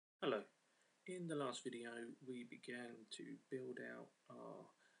Hello. In the last video we began to build out our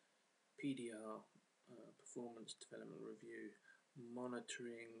PDR Performance Development Review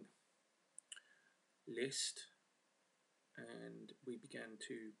monitoring list, and we began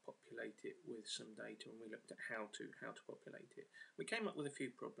to populate it with some data, and we looked at how to populate it. We came up with a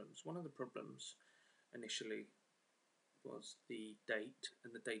few problems. One of the problems initially was the date and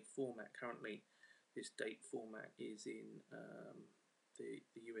the date format. Currently this date format is in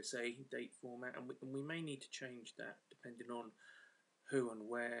the USA date format, and we may need to change that depending on who and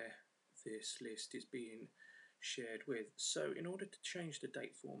where this list is being shared with. So in order to change the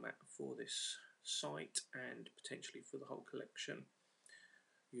date format for this site and potentially for the whole collection,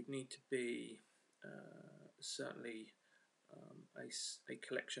 you'd need to be certainly a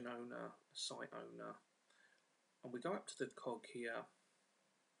collection owner, a site owner, and we go up to the cog here,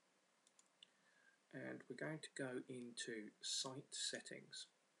 and we're going to go into site settings.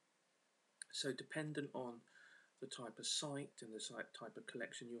 So dependent on the type of site and the type of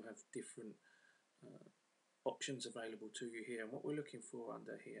collection, you'll have different options available to you here. And what we're looking for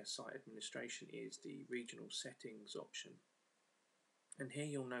under here, site administration, is the regional settings option. And here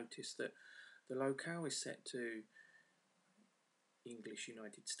you'll notice that the locale is set to English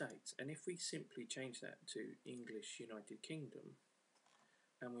United States, and if we simply change that to English United Kingdom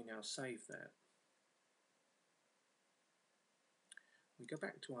and we now save that, we go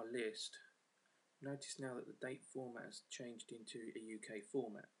back to our list. Notice now that the date format has changed into a UK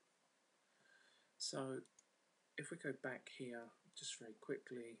format. So if we go back here just very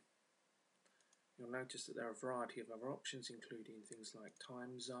quickly, you'll notice that there are a variety of other options, including things like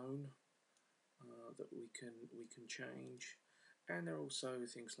time zone that we can change, and there are also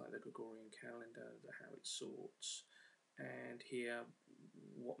things like the Gregorian calendar, how it sorts, and here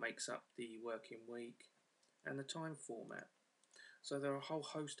what makes up the working week, and the time format. So there are a whole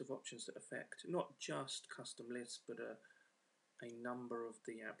host of options that affect not just custom lists, but a number of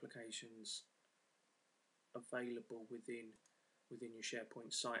the applications available within your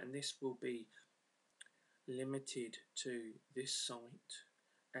SharePoint site, and this will be limited to this site.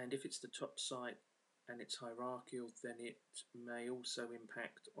 And if it's the top site and it's hierarchical, then it may also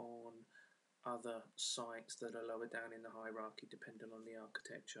impact on other sites that are lower down in the hierarchy, depending on the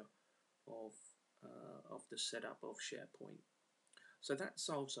architecture of the setup of SharePoint. So that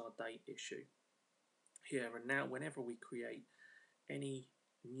solves our date issue here. And now whenever we create any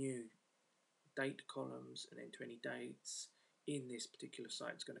new date columns and enter any dates in this particular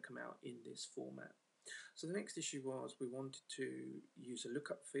site, it's going to come out in this format. So the next issue was we wanted to use a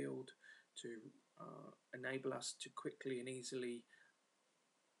lookup field to enable us to quickly and easily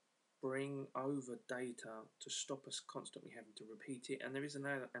bring over data to stop us constantly having to repeat it. And there is an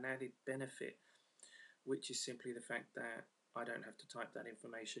added benefit, which is simply the fact that I don't have to type that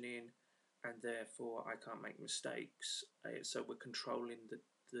information in, and therefore I can't make mistakes. So we're controlling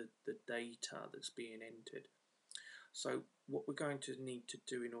the data that's being entered. So what we're going to need to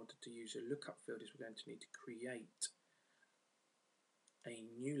do in order to use a lookup field is we're going to need to create a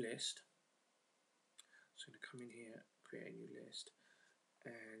new list. So I'm going to come in here, create a new list,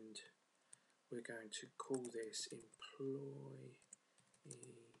 and we're going to call this employee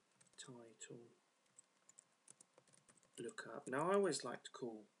title lookup. Now I always like to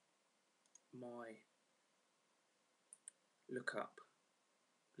call my lookup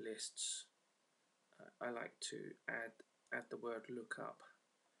lists, I like to add the word lookup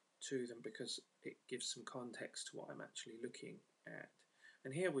to them because it gives some context to what I'm actually looking at.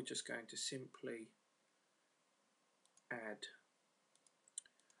 And here we're just going to simply add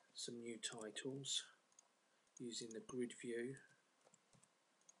some new titles using the grid view.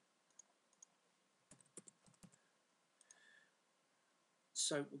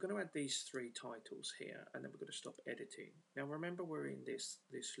 So we're going to add these three titles here, and then we're going to stop editing. Now remember, we're in this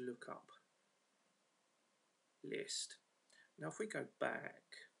lookup list. Now if we go back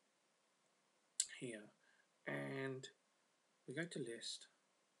here and we go to list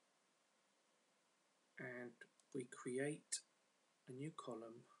and we create a new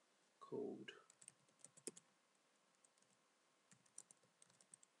column called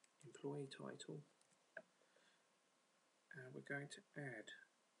employee title, and we're going to add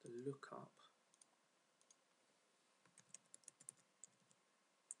the lookup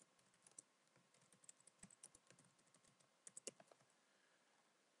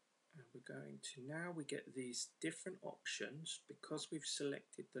and we're going to, now we get these different options because we've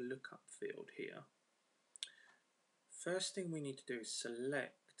selected the lookup field here. First thing we need to do is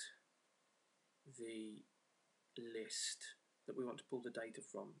select the list that we want to pull the data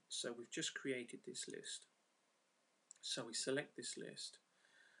from. So we've just created this list. So we select this list,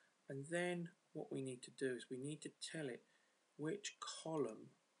 And then what we need to do is we need to tell it which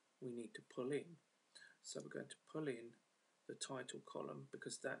column we need to pull in. So we're going to pull in the title column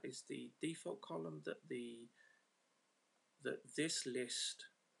because that is the default column that this list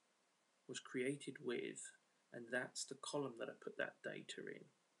was created with, and that's the column that I put that data in.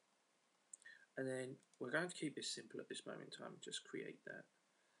 And then we're going to keep this simple at this moment in time, just create that.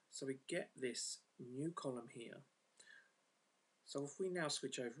 So we get this new column here. So if we now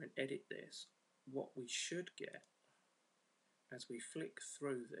switch over and edit this, what we should get as we flick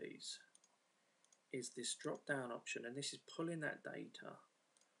through these is this drop down option, and this is pulling that data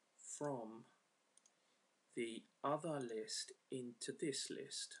from the other list into this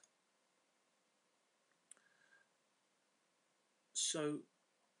list. So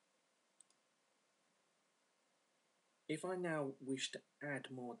if I now wish to add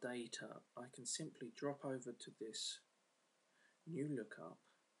more data, I can simply drop over to this new lookup.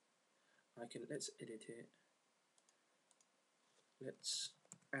 Let's edit it. Let's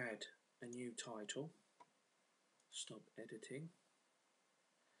add a new title. Stop editing.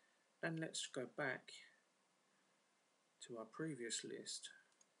 And let's go back to our previous list.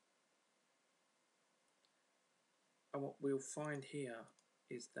 And what we'll find here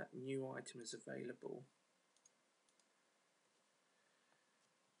is that new item is available.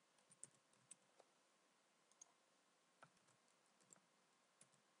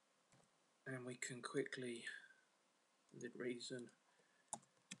 And we can quickly, within reason,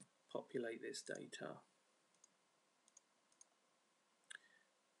 populate this data.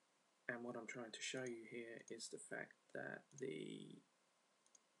 And what I'm trying to show you here is the fact that the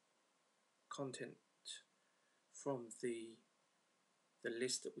content from the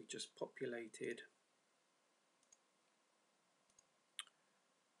list that we just populated,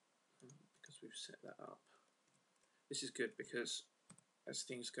 because we've set that up. This is good because as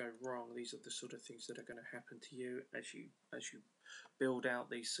things go wrong, these are the sort of things that are going to happen to you as you build out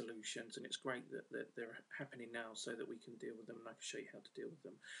these solutions, and it's great that they're happening now so that we can deal with them, and I can show you how to deal with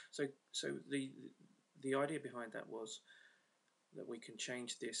them. So the idea behind that was that we can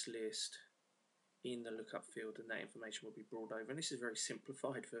change this list in the lookup field, and that information will be brought over. And this is a very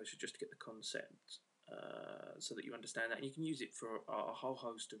simplified version just to get the concept so that you understand that. And you can use it for a whole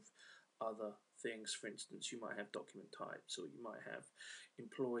host of other things. For instance, you might have document types, or you might have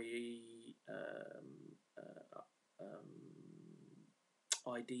employee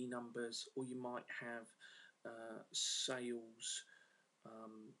ID numbers, or you might have sales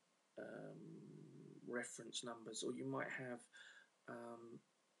reference numbers, or you might have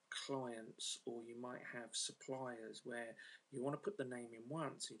clients, or you might have suppliers where you want to put the name in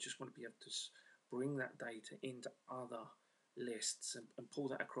once, and you just want to be able to bring that data into other lists and pull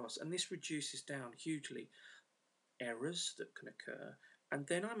that across. And this reduces down hugely errors that can occur. And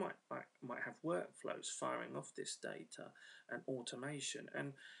then I might have workflows firing off this data and automation.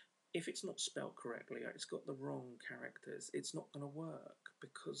 And if it's not spelled correctly, or it's got the wrong characters, it's not going to work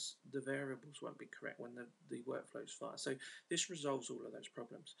because the variables won't be correct when the workflows fire. So this resolves all of those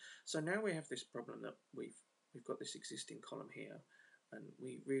problems. So now we have this problem that we've got this existing column here, and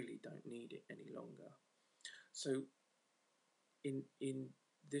we really don't need it any longer. So in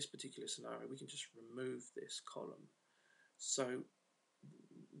this particular scenario, we can just remove this column. So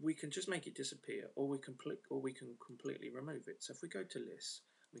we can just make it disappear, or we can completely remove it. So if we go to lists,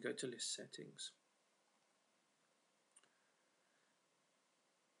 we go to list settings.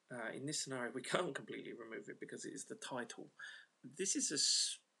 In this scenario, we can't completely remove it because it is the title. This is a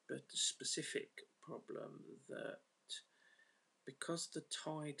specific problem that because the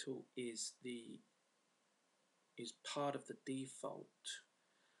title is part of the default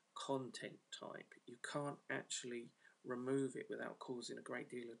content type, you can't actually remove it without causing a great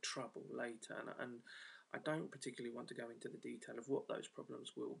deal of trouble later. And I don't particularly want to go into the detail of what those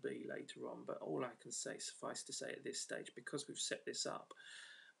problems will be later on, but all I can say, suffice to say at this stage, because we've set this up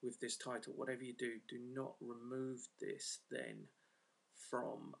with this title, whatever you do, do not remove this then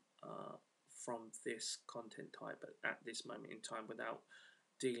from this content type at this moment in time without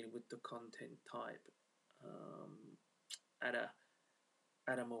dealing with the content type at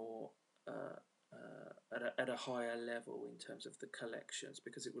a higher level in terms of the collections,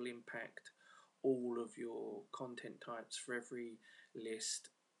 because it will impact all of your content types for every list,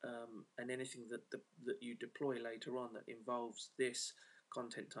 and anything that you deploy later on that involves this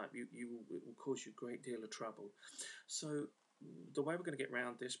content type, it will cause you a great deal of trouble. So the way we're going to get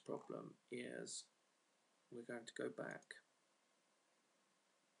around this problem is we're going to go back,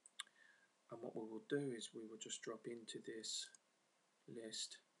 and what we will do is we will just drop into this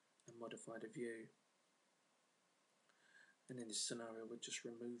list and modify the view. and in this scenario we'll just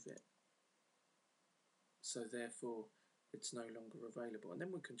remove it. So therefore it's no longer available, and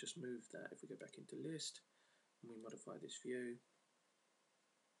then we can just move that. If we go back into list and we modify this view,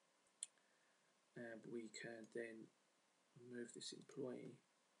 and we can then move this employee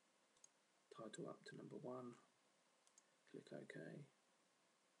title up to number 1, click OK.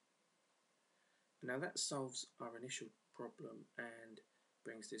 Now that solves our initial problem and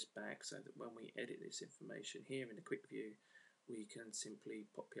brings this back so that when we edit this information here in the quick view, we can simply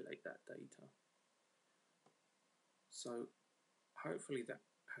populate that data. So hopefully that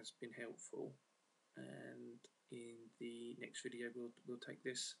has been helpful, and in the next video we'll take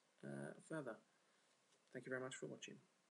this further. Thank you very much for watching.